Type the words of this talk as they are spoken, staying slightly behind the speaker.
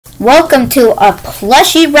Welcome to a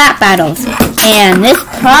plushie rap battles, and this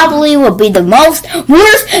probably will be the most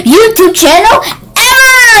worst YouTube channel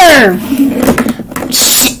ever.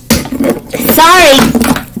 Sorry.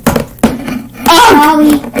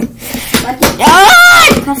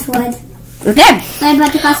 Password. Okay.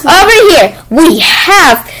 Over here we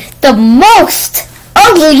have the most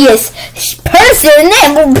ugliest person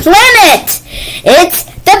in the planet. It's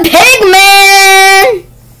the Pigman.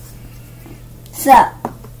 So.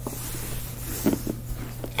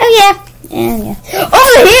 Oh yeah.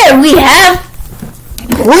 Over here we have.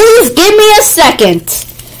 Please give me a second.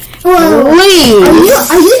 Please.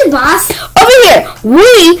 Are you the boss? Over here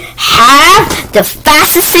we have the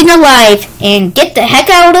fastest thing alive. And get the heck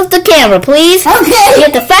out of the camera, please. Okay. You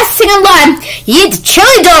have the fastest thing alive. You get the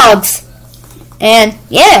chili dogs. And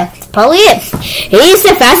yeah, that's probably it. He's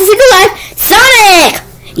the fastest thing alive. Sonic.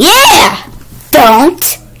 Yeah.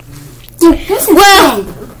 Don't. Well.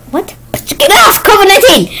 What? Get off,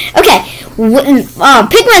 COVID-19! Okay,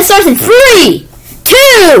 Pigman starts in 3,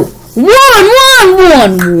 2, 1.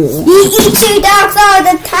 You eat 2 dogs all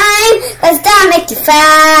the time, cause that makes you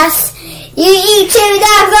fast. You eat 2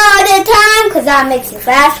 dogs all the time, cause that makes you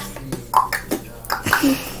fast.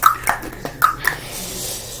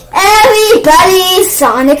 Everybody,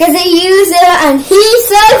 Sonic is a user, and he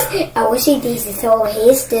sucks. I wish he did this so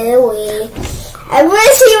he's still away. I wish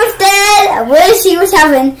he was dead. I wish he was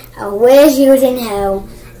heaven. I wish he was in hell.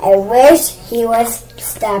 I wish he was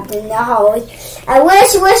stabbed in the hole. I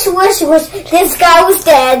wish this guy was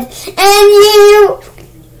dead. And you.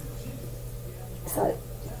 Sorry.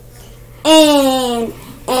 And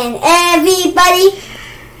everybody.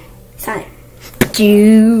 Sorry.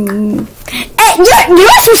 Yours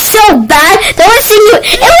was so bad. The one thing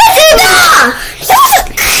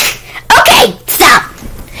Okay, stop.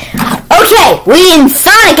 Okay, we in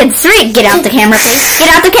Sonic in 3. Get out the camera, please. Get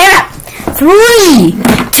out the camera. 3,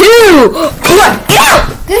 2, 1. Get out.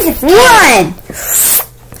 1.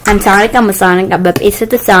 I'm Sonic. I'm a Sonic. I'm the base of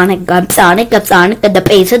the Sonic. I'm Sonic. I'm Sonic. I'm the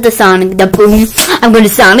base of the Sonic. The boom. I'm gonna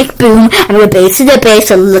Sonic boom. I'm the base of the base.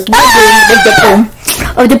 So look at the boom. Look at the boom.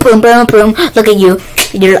 Oh, the boom, boom, boom. Look at you.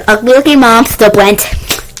 Your ugly looking mom still went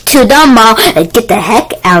to the mall and get the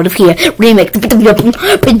heck out of here. Remix.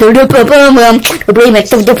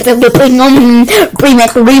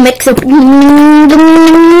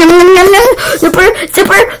 Super.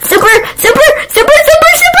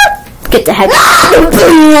 Get the heck out.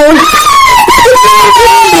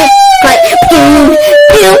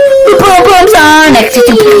 Sonic.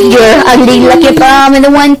 You're ugly like your bomb in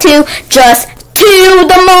the 1, 2. Just to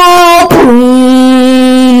the mall.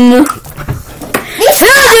 Boom.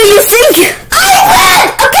 How do you think I win?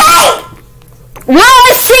 Okay. Well,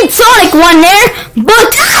 I think Sonic won there,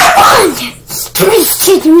 but I won.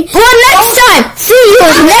 Well, next time. See you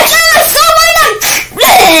next.